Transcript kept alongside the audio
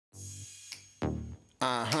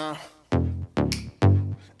Uh-huh.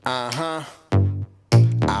 Uh-huh.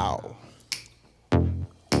 Ow.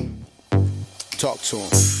 Talk to him.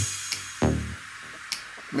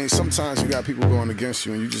 I mean, sometimes you got people going against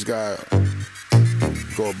you and you just gotta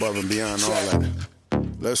go above and beyond all that.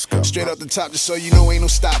 Let's go. Straight up the top, just so you know ain't no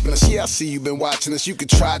stopping us. Yeah, I see you been watching us. You could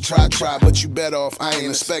try, but you better off. I ain't a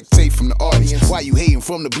spectate from the audience. Why you hating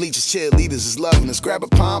from the bleachers? Cheerleaders is loving us. Grab a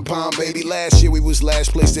pom-pom, baby. Last year we was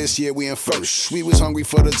last place, this year we in first. We was hungry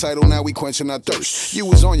for the title, now we quenching our thirst. You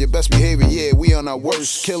was on your best behavior, yeah, we on our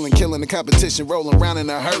worst. Killing the competition, rolling around in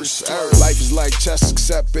a hearse. Life is like chess,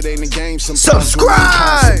 except it ain't a game. Sometimes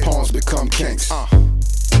subscribe! Some pawns become kings.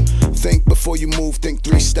 Think before you move, think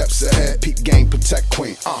 3 steps ahead. Peep game, protect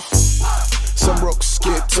queen. Some rooks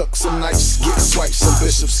get took, some knights get swiped, some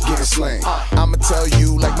bishops get slain. I'ma tell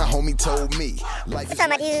you like my homie told me. What's up,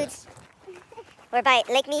 my dudes? We're by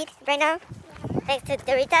Lake Mead right now. Thanks to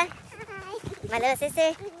Dorita, my little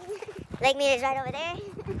sister. Lake Mead is right over there.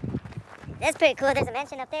 That's pretty cool. There's a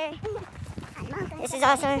mansion up there. This is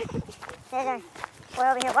awesome. We're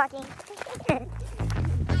over here walking.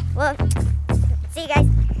 Well, see you guys.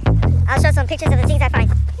 I'll show some pictures of the things I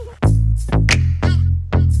find.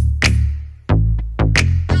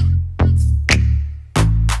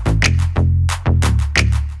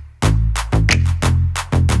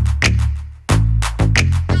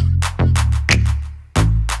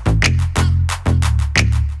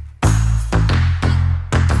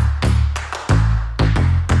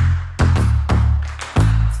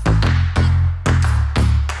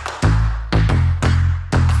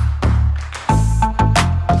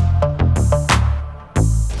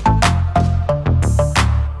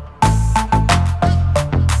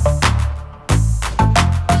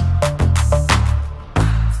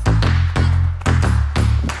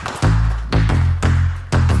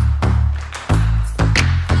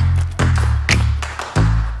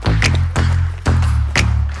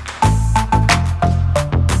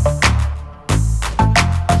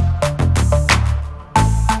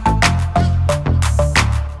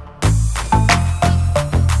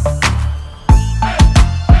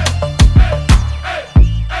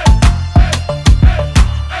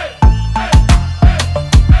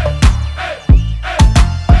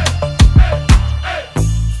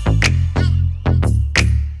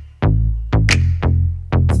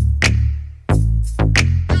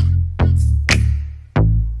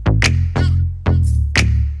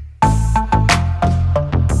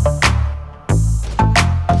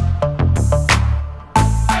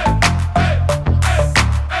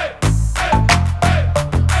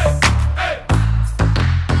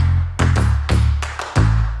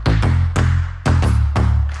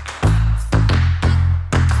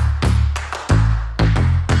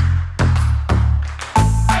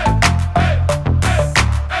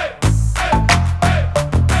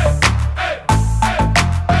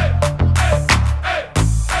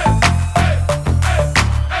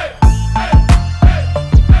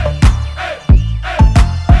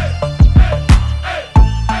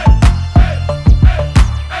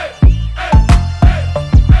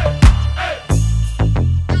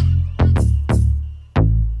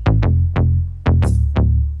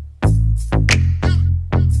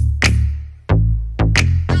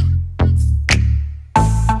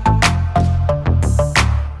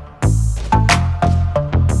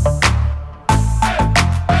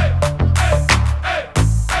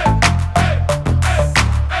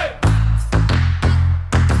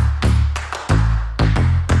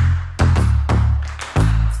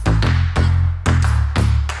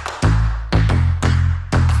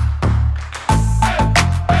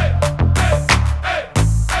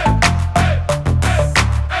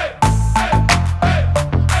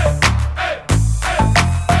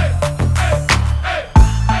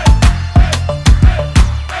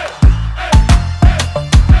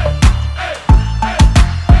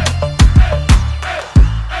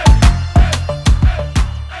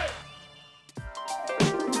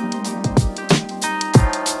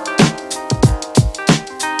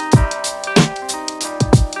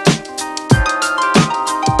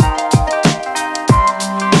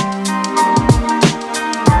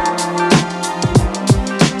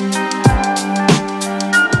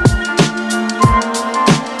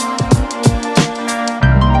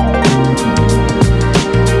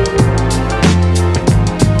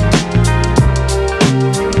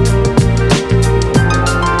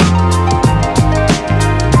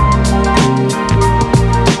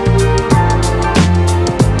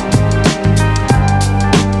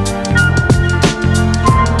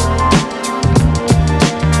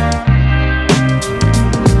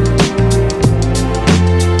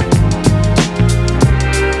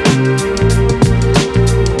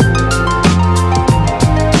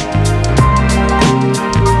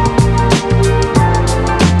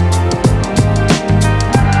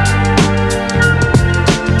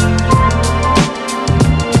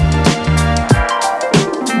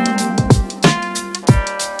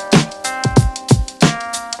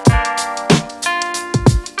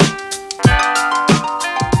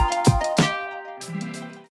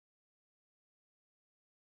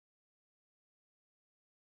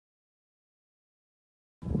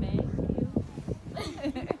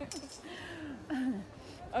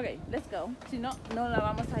 Okay, let's go. Si no, no la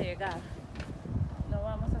vamos a llegar. No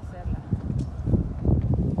vamos a hacerla.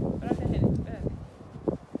 Espérate, Jenny, espérate.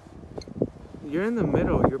 You're in the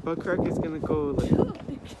middle. Your butt crack is gonna go like.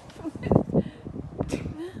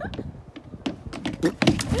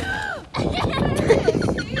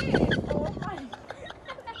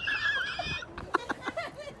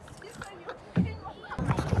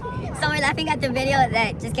 So we're laughing at the video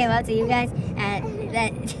that just came out to you guys, and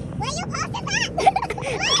that. Where you posted that?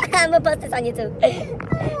 I'm gonna post this on YouTube.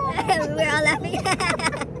 We're all laughing.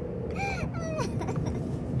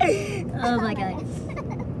 Oh my god.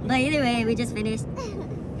 But either way, we just finished.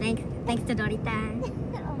 Thanks to Dorita.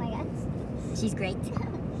 Oh my gosh. She's great.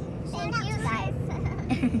 Thank you guys.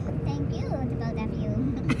 Thank you to both of you.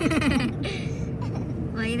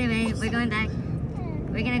 Well, either way, we're going back.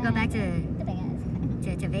 We're gonna go back to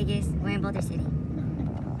Vegas. Vegas. We're in Boulder City.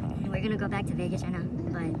 We're gonna go back to Vegas right now.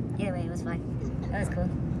 But either way, it was fun. It was cool.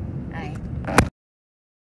 Alright.